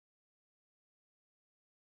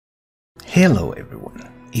Hello everyone,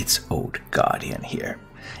 it's Old Guardian here.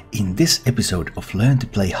 In this episode of Learn to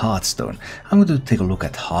Play Hearthstone, I'm going to take a look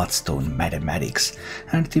at Hearthstone mathematics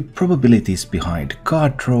and the probabilities behind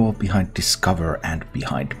card draw, behind discover and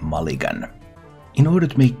behind mulligan. In order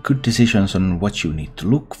to make good decisions on what you need to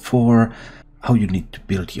look for, how you need to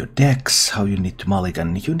build your decks, how you need to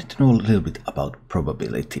mulligan, you need to know a little bit about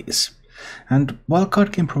probabilities. And while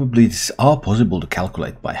card game probabilities are possible to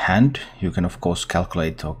calculate by hand, you can of course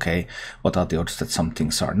calculate, okay, what are the odds that some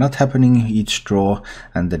things are not happening each draw,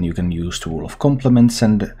 and then you can use the rule of complements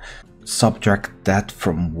and subtract that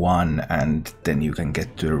from 1 and then you can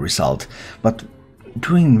get to a result. But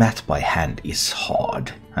doing math by hand is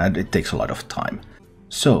hard and it takes a lot of time.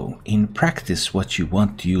 So, in practice, what you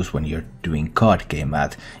want to use when you're doing card game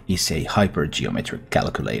math is a hypergeometric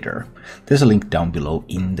calculator. There's a link down below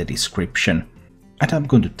in the description, and I'm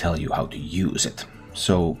going to tell you how to use it.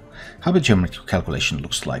 So, hypergeometric calculation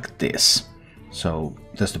looks like this. So,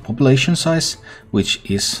 there's the population size, which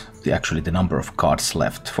is actually the number of cards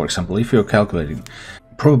left. For example, if you're calculating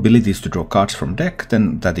probabilities to draw cards from deck,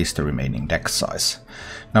 then that is the remaining deck size.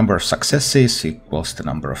 Number of successes equals the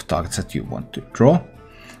number of targets that you want to draw.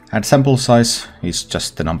 And sample size is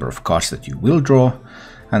just the number of cards that you will draw,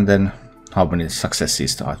 and then how many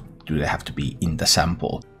successes do they have to be in the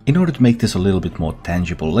sample. In order to make this a little bit more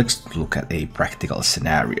tangible, let's look at a practical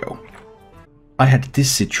scenario. I had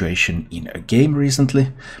this situation in a game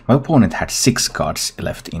recently. My opponent had 6 cards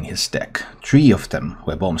left in his deck. 3 of them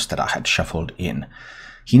were bombs that I had shuffled in.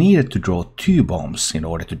 He needed to draw 2 bombs in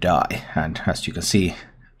order to die, and as you can see,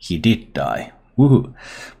 he did die. Woohoo!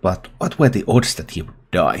 But what were the odds that he would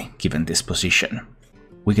die given this position?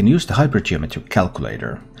 We can use the hypergeometric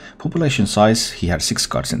calculator. Population size, he had 6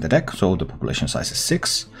 cards in the deck, so the population size is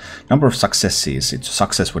 6. Number of successes, it's a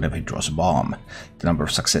success whenever he draws a bomb. The number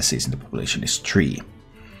of successes in the population is 3.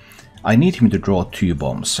 I need him to draw 2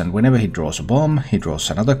 bombs, and whenever he draws a bomb, he draws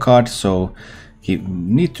another card, so he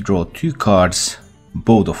needs to draw 2 cards,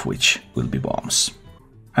 both of which will be bombs.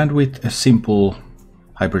 And with a simple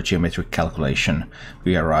hypergeometric calculation,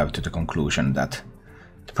 we arrive to the conclusion that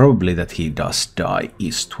the probability that he does die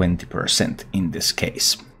is 20% in this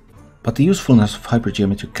case. But the usefulness of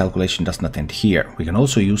hypergeometric calculation does not end here. We can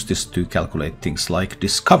also use this to calculate things like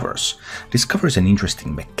discovers. Discover is an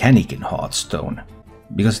interesting mechanic in Hearthstone,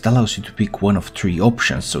 because it allows you to pick one of 3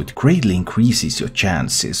 options, so it greatly increases your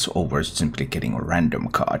chances over simply getting a random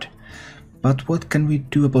card. But what can we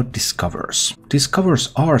do about discovers?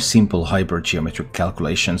 Discovers are simple hypergeometric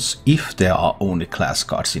calculations if there are only class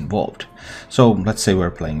cards involved. So let's say we're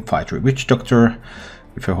playing Fiery Witch Doctor.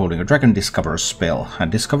 If you're holding a dragon, discover a spell,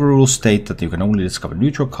 and discover rules state that you can only discover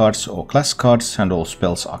neutral cards or class cards, and all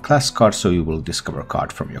spells are class cards, so you will discover a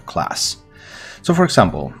card from your class. So for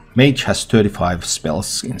example, Mage has 35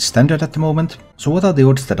 spells in standard at the moment. So what are the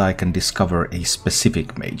odds that I can discover a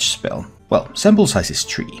specific Mage spell? Well, sample size is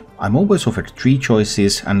 3. I'm always offered 3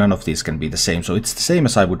 choices and none of these can be the same, so it's the same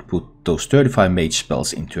as I would put those 35 Mage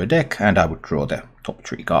spells into a deck and I would draw the top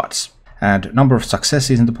 3 cards. And number of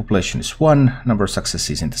successes in the population is 1, number of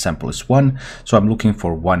successes in the sample is 1, so I'm looking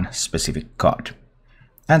for 1 specific card.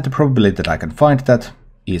 And the probability that I can find that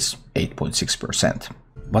is 8.6%.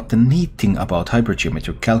 But the neat thing about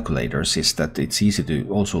hypergeometric calculators is that it's easy to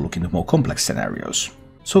also look into more complex scenarios.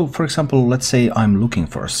 So, for example, let's say I'm looking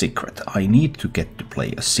for a secret. I need to get to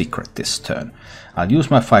play a secret this turn. I'll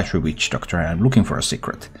use my Fiery Witch Doctor and I'm looking for a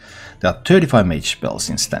secret. There are 35 Mage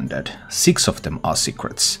spells in standard. 6 of them are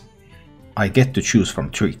secrets. I get to choose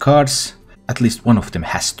from 3 cards. At least one of them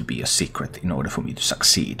has to be a secret in order for me to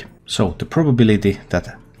succeed. So the probability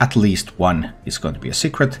that at least one is going to be a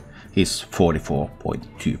secret is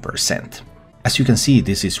 44.2%. As you can see,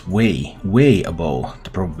 this is way above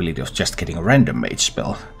the probability of just getting a random Mage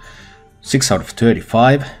spell. 6 out of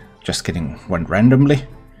 35, just getting one randomly,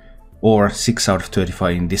 or 6 out of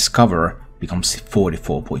 35 in Discover becomes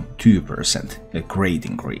 44.2%, a great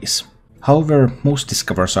increase. However, most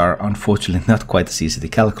Discovers are unfortunately not quite as easy to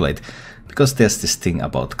calculate, because there's this thing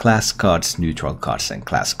about class cards, neutral cards and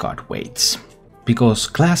class card weights. Because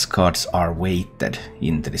class cards are weighted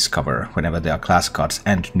in the Discover whenever there are class cards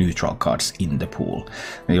and neutral cards in the pool.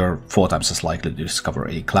 You're 4 times as likely to discover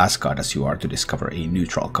a class card as you are to discover a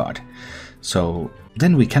neutral card. So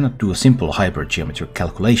then we cannot do a simple hypergeometric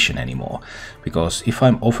calculation anymore, because if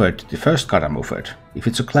I'm offered the first card I'm offered, if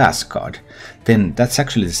it's a class card, then that's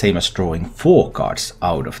actually the same as drawing 4 cards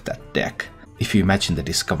out of that deck. If you imagine the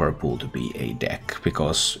Discover pool to be a deck,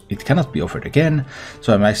 because it cannot be offered again,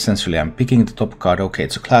 so I'm picking the top card, okay,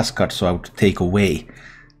 it's a class card, so I would take away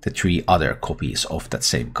the 3 other copies of that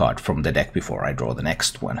same card from the deck before I draw the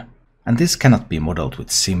next one. And this cannot be modeled with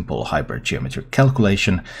simple hypergeometric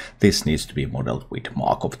calculation, this needs to be modeled with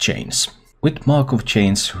Markov chains. With Markov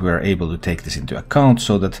chains we are able to take this into account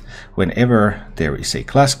so that whenever there is a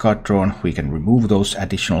class card drawn, we can remove those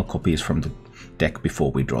additional copies from the deck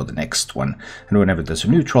before we draw the next one. And whenever there's a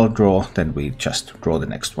neutral draw, then we just draw the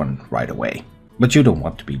next one right away. But you don't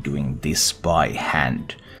want to be doing this by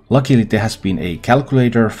hand. Luckily there has been a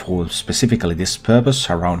calculator for specifically this purpose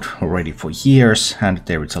around already for years, and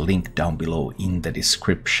there is a link down below in the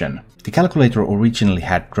description. The calculator originally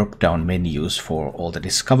had drop-down menus for all the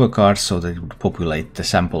discover cards so that it would populate the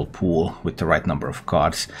sample pool with the right number of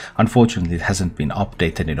cards. Unfortunately it hasn't been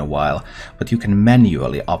updated in a while, but you can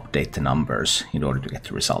manually update the numbers in order to get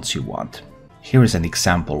the results you want. Here is an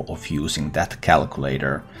example of using that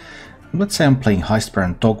calculator. Let's say I'm playing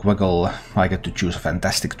Hearthstone Dogwaggle, I get to choose a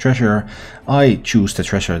fantastic treasure. I choose the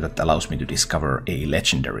treasure that allows me to discover a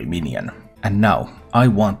legendary minion. And now, I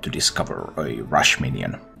want to discover a rush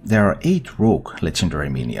minion. There are 8 rogue legendary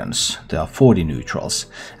minions, there are 40 neutrals,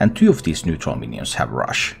 and 2 of these neutral minions have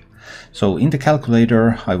rush. So in the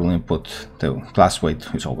calculator I will input the class weight,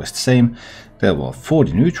 is always the same. There were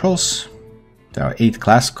 40 neutrals, there are 8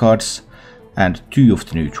 class cards, and 2 of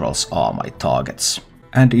the neutrals are my targets.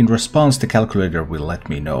 And in response the calculator will let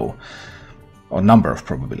me know a number of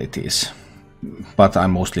probabilities. But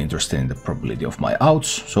I'm mostly interested in the probability of my outs,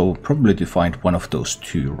 so probability to find one of those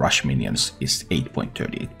 2 rush minions is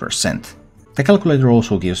 8.38%. The calculator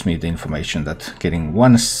also gives me the information that getting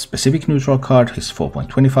one specific neutral card is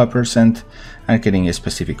 4.25% and getting a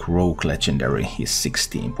specific rogue legendary is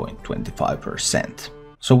 16.25%.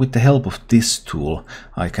 So with the help of this tool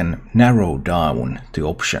I can narrow down the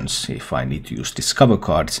options if I need to use discover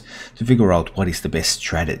cards to figure out what is the best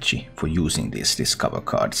strategy for using these discover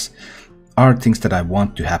cards. Are things that I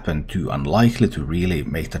want to happen too unlikely to really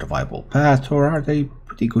make that a viable path, or are they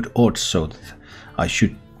pretty good odds so that I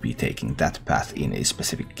should be taking that path in a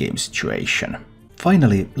specific game situation?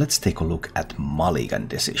 Finally, let's take a look at Mulligan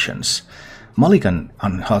decisions. Mulligan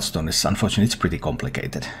on Hearthstone is unfortunately it's pretty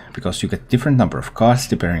complicated, because you get different number of cards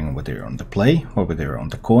depending on whether you're on the play or whether you're on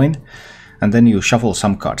the coin, and then you shuffle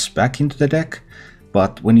some cards back into the deck,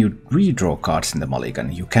 but when you redraw cards in the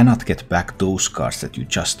Mulligan you cannot get back those cards that you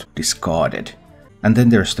just discarded. And then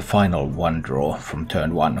there's the final one draw from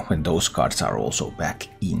turn 1 when those cards are also back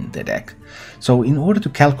in the deck. So in order to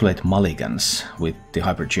calculate mulligans with the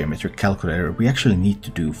Hypergeometric calculator we actually need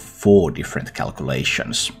to do 4 different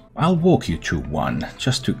calculations. I'll walk you through one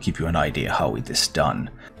just to give you an idea how it is done.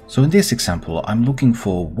 So in this example I'm looking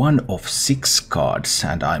for one of 6 cards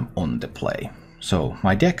and I'm on the play. So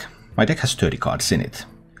my deck has 30 cards in it.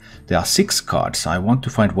 There are 6 cards, I want to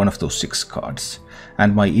find one of those 6 cards.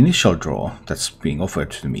 And my initial draw that's being offered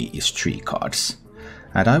to me is 3 cards.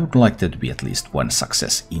 And I would like there to be at least one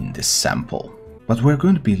success in this sample. But we're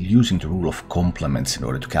going to be using the rule of complements in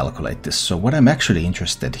order to calculate this, so what I'm actually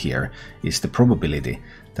interested here is the probability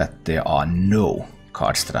that there are no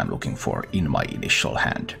cards that I'm looking for in my initial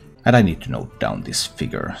hand. And I need to note down this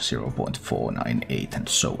figure, 0.498 and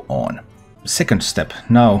so on. Second step,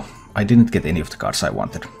 now I didn't get any of the cards I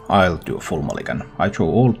wanted. I'll do a full mulligan. I throw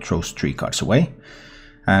all those 3 cards away,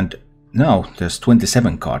 and now there's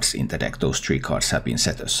 27 cards in the deck. Those 3 cards have been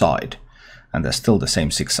set aside, and there's still the same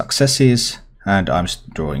 6 successes, and I'm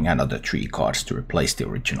drawing another 3 cards to replace the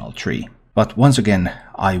original 3. But once again,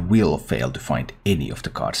 I will fail to find any of the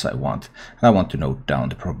cards I want, and I want to note down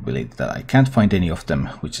the probability that I can't find any of them,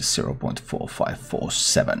 which is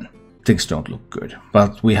 0.4547. Things don't look good,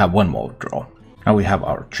 but we have one more draw. Now we have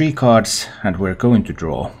our 3 cards, and we're going to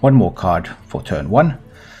draw one more card for turn 1.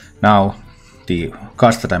 Now the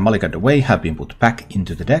cards that I mulliganed away have been put back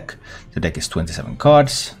into the deck. The deck is 27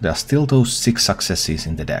 cards, there are still those 6 successes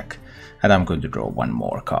in the deck, and I'm going to draw one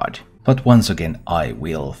more card. But once again I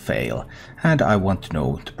will fail, and I want to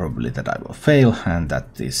know the probability that I will fail, and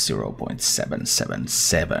that is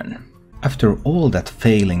 0.777. After all that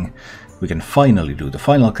failing, we can finally do the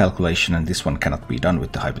final calculation, and this one cannot be done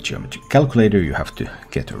with the Hypergeometric calculator, you have to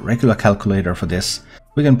get a regular calculator for this.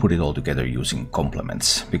 We can put it all together using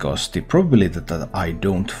complements, because the probability that I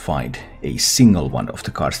don't find a single one of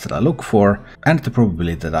the cards that I look for, and the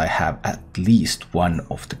probability that I have at least one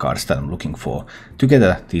of the cards that I'm looking for,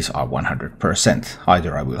 together these are 100%.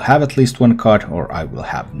 Either I will have at least one card or I will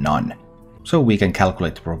have none. So we can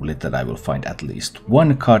calculate the probability that I will find at least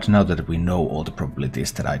one card now that we know all the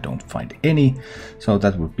probabilities that I don't find any. So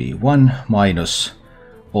that would be 1 minus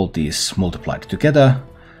all these multiplied together,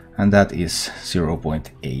 and that is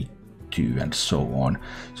 0.82 and so on.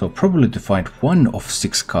 So probability to find one of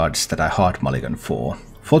 6 cards that I hard mulligan for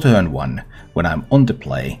for turn 1, when I'm on the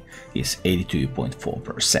play, is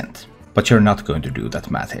 82.4%. But you're not going to do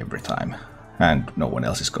that math every time. And no one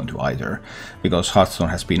else is going to either, because Hearthstone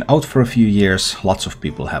has been out for a few years, lots of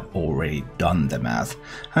people have already done the math,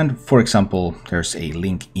 and for example, there's a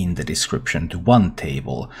link in the description to one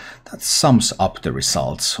table that sums up the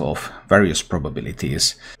results of various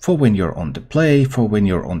probabilities for when you're on the play, for when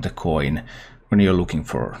you're on the coin, when you're looking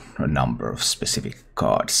for a number of specific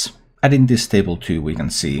cards. And in this table too, we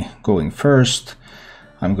can see, going first,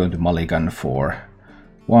 I'm going to mulligan for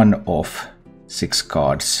one of 6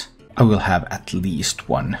 cards. I will have at least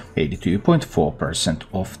one 82.4%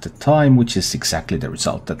 of the time, which is exactly the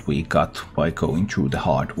result that we got by going through the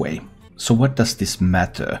hard way. So what does this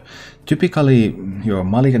matter? Typically, your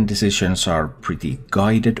mulligan decisions are pretty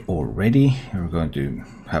guided already. You're going to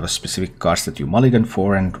have a specific cards that you mulligan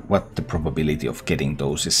for, and what the probability of getting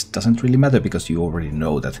those is doesn't really matter, because you already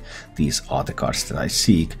know that these are the cards that I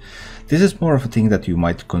seek. This is more of a thing that you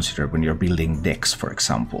might consider when you're building decks, for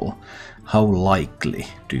example. How likely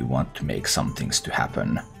do you want to make some things to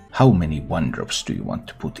happen? How many 1-drops do you want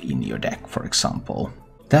to put in your deck, for example?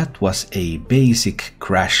 That was a basic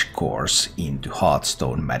crash course into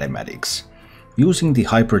Hearthstone mathematics. Using the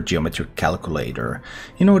Hypergeometric calculator,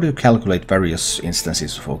 in order to calculate various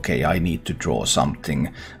instances of, okay, I need to draw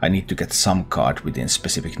something, I need to get some card within a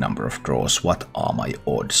specific number of draws, what are my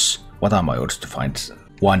odds? What are my odds to find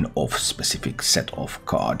one of specific set of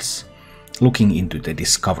cards? Looking into the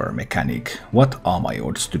discover mechanic, what are my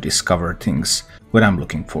odds to discover things when I'm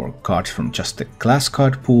looking for cards from just the class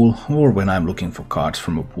card pool, or when I'm looking for cards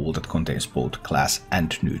from a pool that contains both class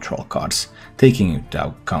and neutral cards, taking into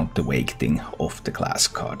account the weighting of the class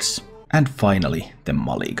cards. And finally, the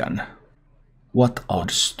mulligan. What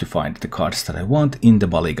odds to find the cards that I want in the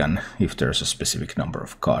mulligan if there's a specific number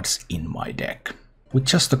of cards in my deck? With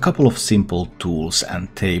just a couple of simple tools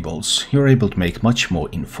and tables, you're able to make much more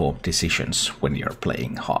informed decisions when you're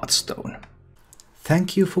playing Hearthstone.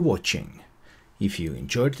 Thank you for watching. If you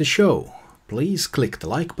enjoyed the show, please click the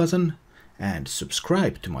like button and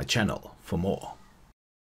subscribe to my channel for more.